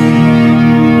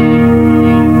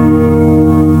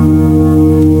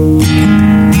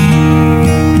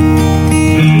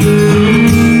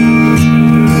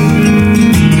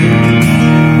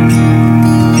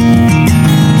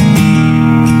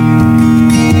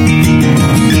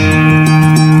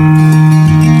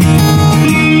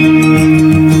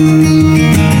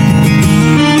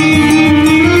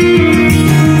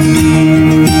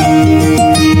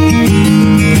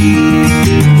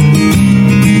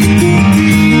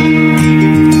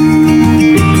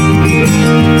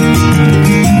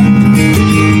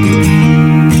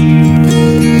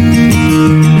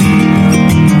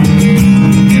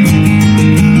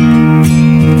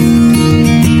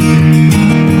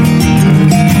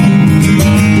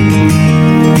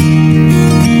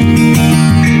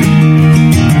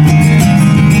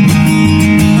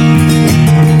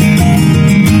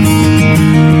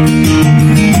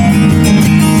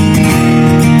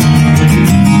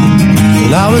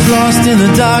 In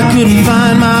the dark, couldn't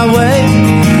find my way,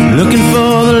 looking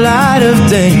for the light of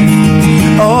day.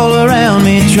 All around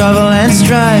me, trouble and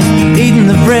strife, eating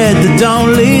the bread that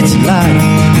don't lead to life.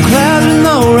 Clouds with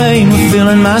no rain were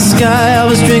filling my sky. I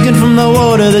was drinking from the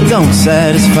water that don't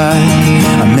satisfy.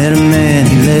 I met a man,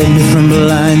 he led me from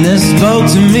blindness, spoke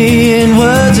to me in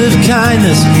words of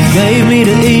kindness, gave me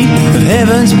to eat of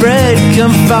heaven's bread.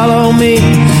 Come follow me,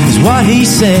 is what he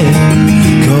said.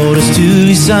 Called us to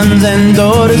his sons and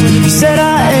daughters. He said,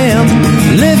 I am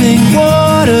living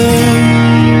water.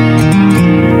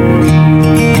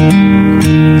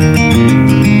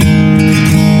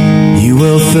 You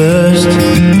will thirst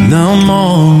no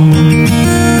more.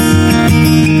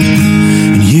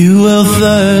 You will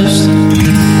thirst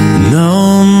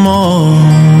no more.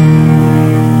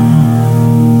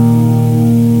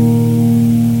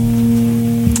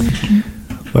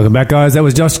 Welcome back, guys. That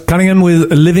was Josh Cunningham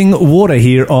with Living Water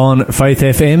here on Faith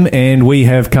FM, and we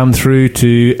have come through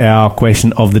to our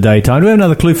question of the day time. Do we have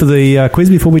another clue for the quiz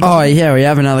before we... Oh, yeah, we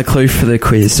have another clue for the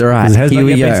quiz. All right, It has here not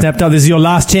we yet go. been snapped up. This is your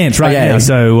last chance right Okay. now,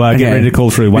 so get Okay. ready to call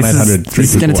through 1-800.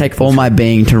 This is going to take all my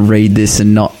being to read this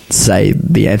and not say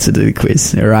the answer to the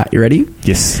quiz. All right, you ready?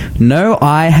 Yes. No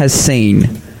eye has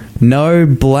seen, no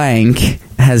blank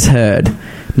has heard,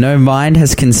 no mind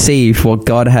has conceived what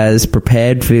God has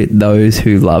prepared for those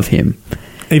who love him.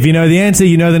 If you know the answer,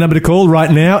 you know the number to call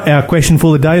right now. Our question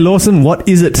for the day, Lawson, what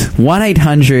is it?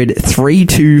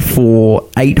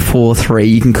 1-800-324-843.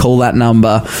 You can call that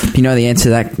number. If you know the answer to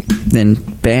that, then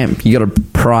bam, you got a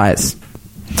prize.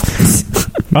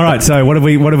 All right, so what have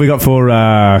we got for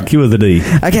Q of the D?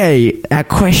 Okay, our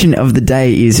question of the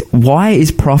day is, why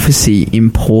is prophecy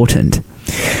important?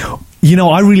 You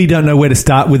know, I really don't know where to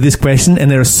start with this question,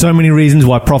 and there are so many reasons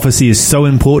why prophecy is so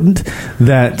important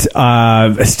that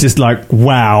it's just like,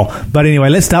 wow. But anyway,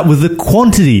 let's start with the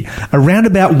quantity. Around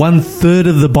about 1/3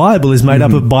 of the Bible is made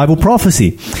up of Bible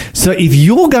prophecy. So if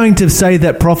you're going to say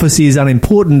that prophecy is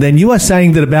unimportant, then you are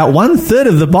saying that about 1/3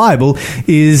 of the Bible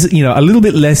is, you know, a little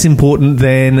bit less important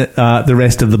than the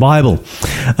rest of the Bible.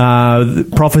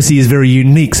 Prophecy is very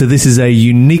unique, so this is a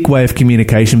unique way of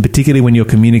communication, particularly when you're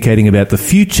communicating about the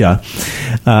future.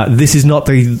 This is not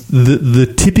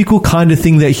the typical kind of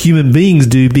thing that human beings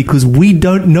do, because we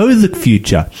don't know the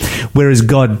future, whereas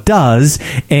God does,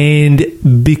 and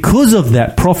because of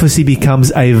that, prophecy becomes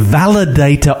a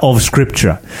validator of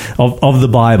Scripture, of the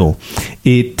Bible.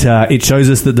 It shows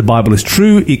us that the Bible is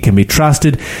true, it can be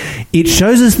trusted. It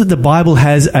shows us that the Bible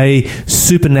has a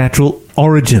supernatural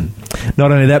origin.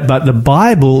 Not only that, but the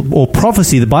Bible, or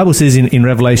prophecy, the Bible says in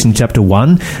Revelation chapter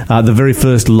 1, the very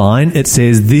first line, it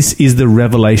says, "This is the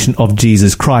revelation of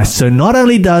Jesus Christ." So not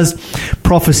only does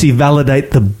prophecy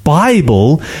validate the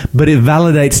Bible, but it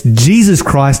validates Jesus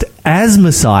Christ as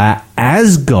Messiah,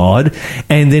 as God,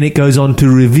 and then it goes on to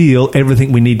reveal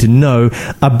everything we need to know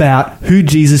about who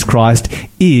Jesus Christ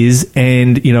is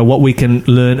and, you know, what we can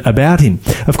learn about him.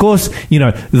 Of course, you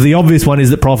know, the obvious one is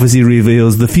that prophecy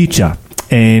reveals the future.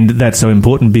 And that's so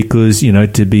important because, you know,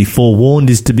 to be forewarned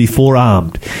is to be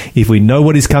forearmed. If we know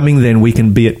what is coming, then we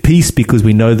can be at peace because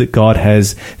we know that God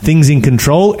has things in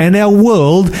control, and our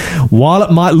world, while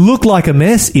it might look like a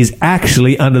mess, is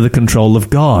actually under the control of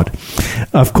God.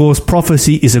 Of course,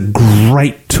 prophecy is a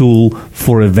great tool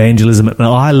for evangelism, and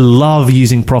I love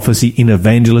using prophecy in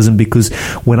evangelism because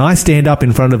when I stand up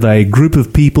in front of a group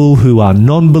of people who are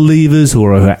non-believers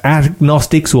or who are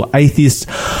agnostics or atheists,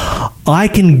 I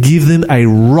can give them a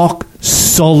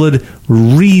rock-solid,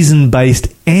 reason-based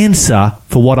answer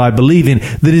for what I believe in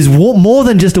that is more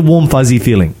than just a warm, fuzzy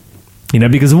feeling. You know,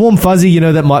 because a warm fuzzy, you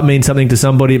know, that might mean something to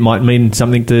somebody, it might mean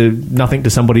nothing to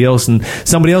somebody else, and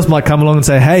somebody else might come along and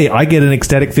say, hey, I get an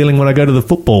ecstatic feeling when I go to the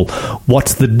football.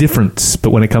 What's the difference?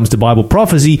 But when it comes to Bible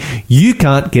prophecy, you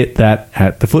can't get that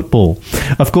at the football.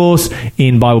 Of course,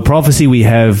 in Bible prophecy, we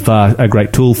have a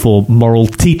great tool for moral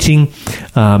teaching,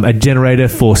 a generator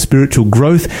for spiritual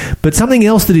growth, but something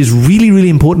else that is really, really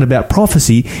important about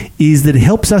prophecy is that it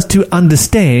helps us to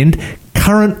understand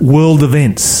current world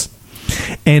events.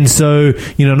 And so,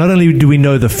 you know, not only do we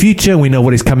know the future, we know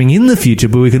what is coming in the future,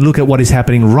 but we can look at what is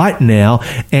happening right now,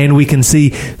 and we can see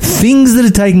things that are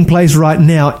taking place right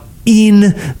now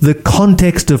in the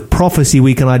context of prophecy.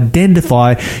 We can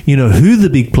identify, you know, who the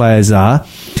big players are.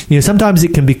 You know, sometimes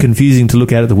it can be confusing to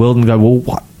look out at the world and go,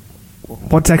 well,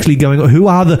 what's actually going on? Who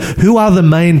are the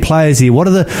main players here? What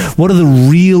are the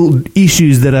real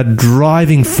issues that are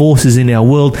driving forces in our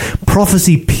world?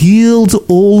 Prophecy peels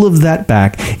all of that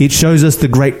back. It shows us the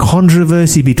great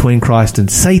controversy between Christ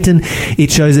and Satan.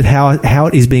 It shows it how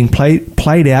it is being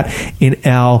played out in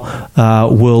our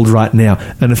world right now.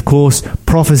 And of course,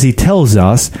 prophecy tells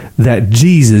us that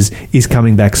Jesus is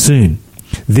coming back soon.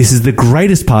 This is the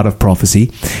greatest part of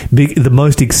prophecy, the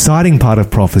most exciting part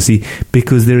of prophecy,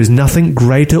 because there is nothing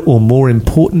greater or more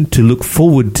important to look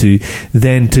forward to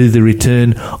than to the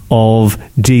return of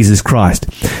Jesus Christ.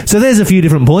 So there's a few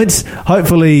different points.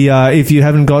 Hopefully, if you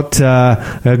haven't got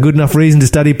a good enough reason to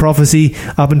study prophecy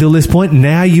up until this point,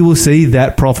 now you will see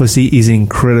that prophecy is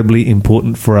incredibly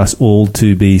important for us all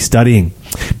to be studying.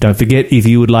 Don't forget, if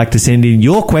you would like to send in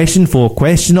your question for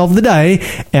Question of the Day,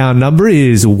 our number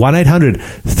is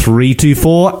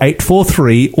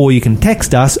 1-800-324-843, or you can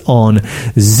text us on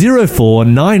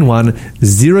 0491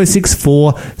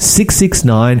 064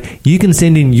 669. You can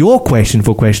send in your question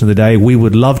for Question of the Day. We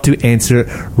would love to answer it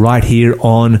right here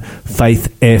on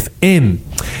Faith FM.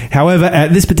 However,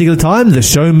 at this particular time, the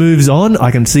show moves on.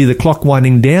 I can see the clock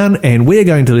winding down, and we're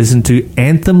going to listen to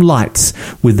Anthem Lights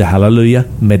with the Hallelujah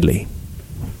Medley.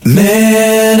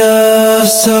 Man of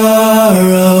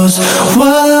sorrows,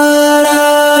 what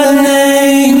a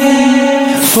name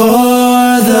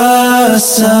for the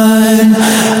Son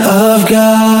of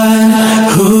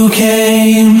God who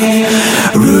came,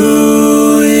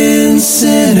 ruin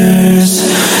sinners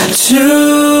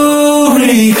to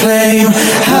reclaim.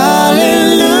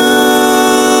 Hallelujah,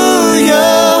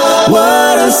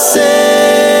 what a Savior.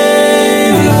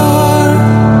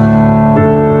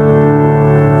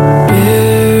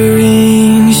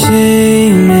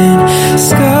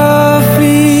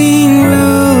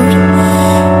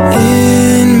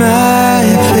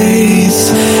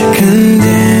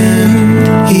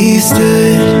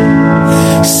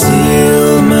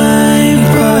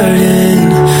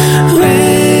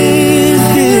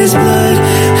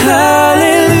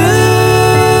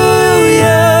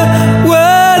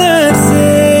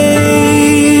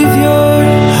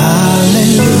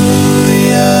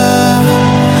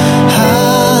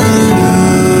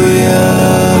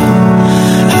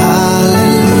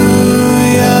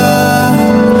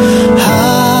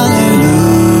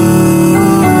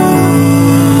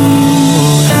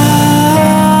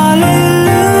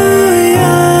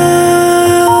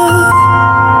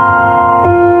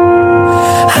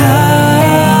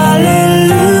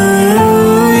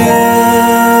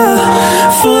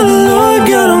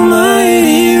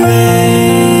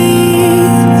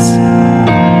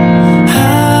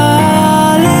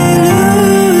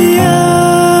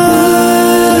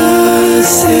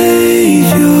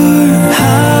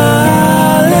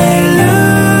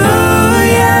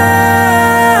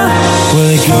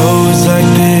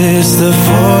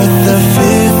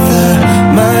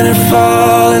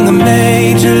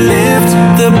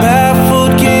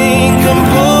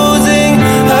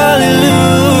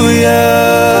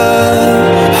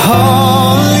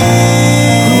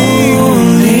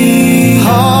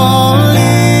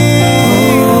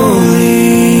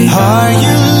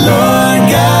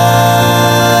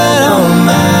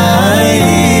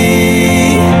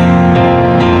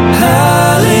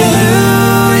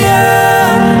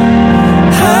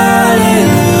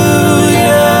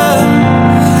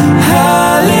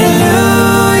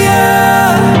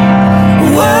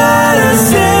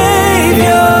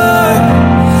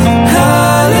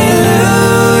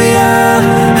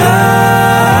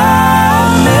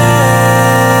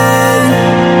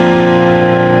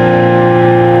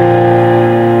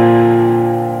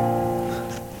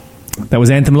 That was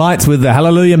Anthem Lights with the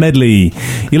Hallelujah Medley.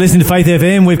 You're listening to Faith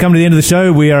FM. We've come to the end of the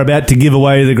show. We are about to give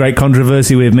away the Great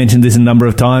Controversy. We've mentioned this a number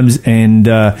of times, and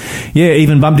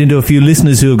even bumped into a few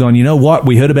listeners who have gone, you know what,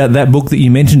 we heard about that book that you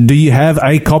mentioned. Do you have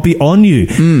a copy on you?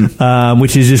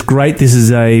 Which is just great. This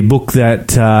is a book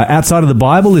that, outside of the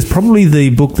Bible, is probably the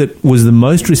book that was the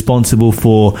most responsible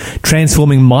for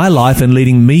transforming my life and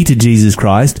leading me to Jesus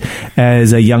Christ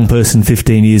as a young person,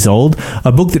 15 years old.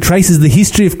 A book that traces the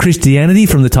history of Christianity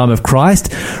from the time of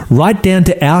Christ right down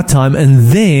to our time,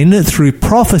 and then through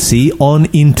prophecy on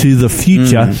into the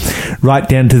future, right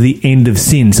down to the end of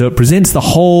sin. So it presents the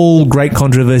whole great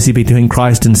controversy between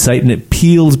Christ and Satan. It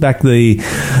peels back the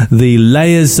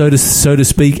layers, so to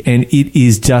speak, and it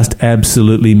is just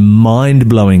absolutely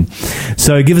mind-blowing.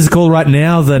 So give us a call right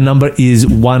now. The number is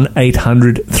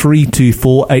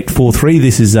 1-800-324-843.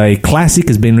 This is a classic,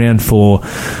 has been around for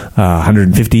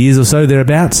 150 years or so,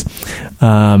 thereabouts.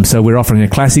 So we're offering a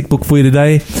classic book for you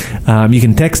today. You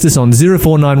can text us on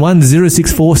 0491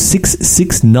 064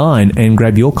 669 and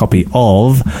grab your copy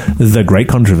of The Great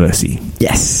Controversy.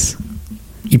 Yes.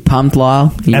 You pumped,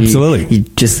 Lyle? Absolutely. You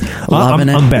just loving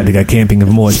it? I'm about to go camping.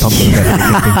 I'm always pumped about to go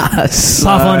camping. So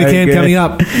Pathfinder camp good. coming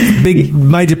up. Big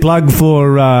major plug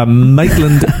for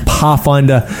Maitland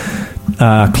Pathfinder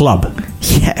Club.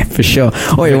 Yeah, for sure.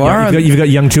 Oh, You've got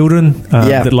young children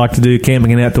that like to do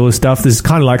camping and outdoor stuff. This is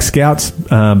kind of like Scouts,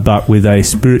 but with a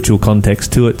spiritual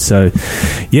context to it. So,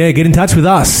 yeah, get in touch with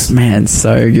us. Man,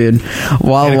 so good. And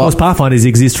of course, Pathfinders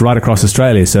exist right across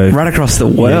Australia. So right across the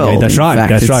world. Yeah, that's right. In fact,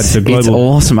 That's right. It's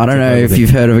awesome. I don't know if you've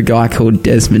heard of a guy called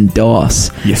Desmond Doss.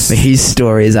 Yes. But his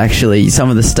story is actually some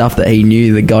of the stuff that he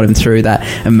knew that got him through that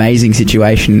amazing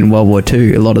situation in World War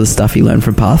II. A lot of the stuff he learned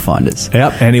from Pathfinders.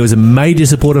 Yep, and he was a major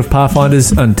supporter of Pathfinders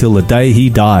until the day he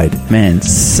died. Man,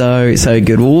 so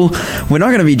good. Well, we're not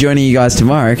going to be joining you guys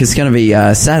tomorrow because it's going to be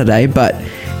Saturday, but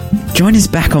join us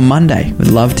back on Monday. We'd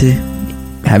love to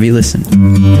have you listen.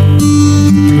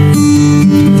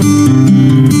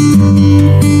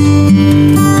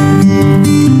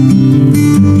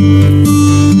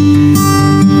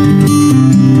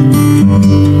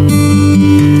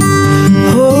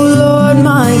 Oh Lord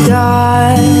my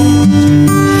God,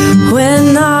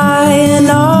 when I in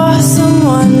awesome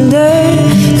wonder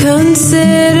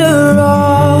consider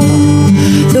all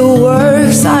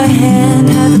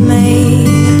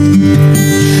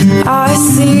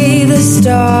the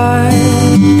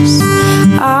stars.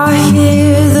 I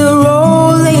hear the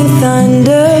rolling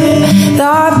thunder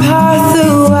that path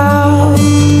throughout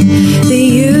the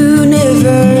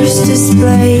universe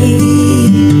display.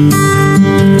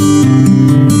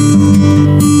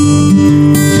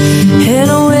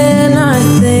 And when I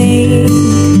think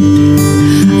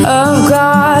of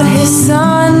God, His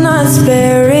Son not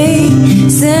sparing,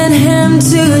 sent Him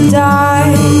to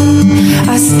die,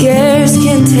 I scarce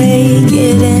can take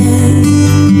it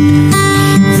in,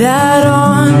 that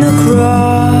on the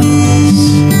cross,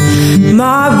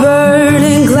 my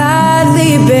burden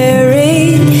gladly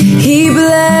bearing, He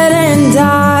bled and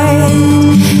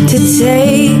died to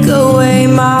take away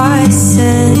my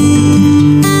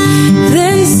sin.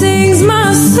 Then sings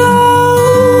my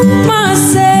soul, my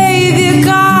Savior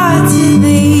God, to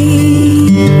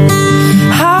Thee.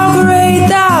 How great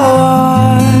Thou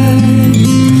art,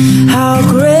 how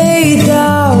great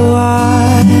Thou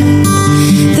art.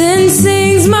 Then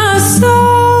sings my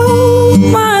soul,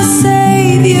 my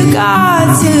Savior God,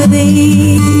 to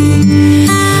Thee.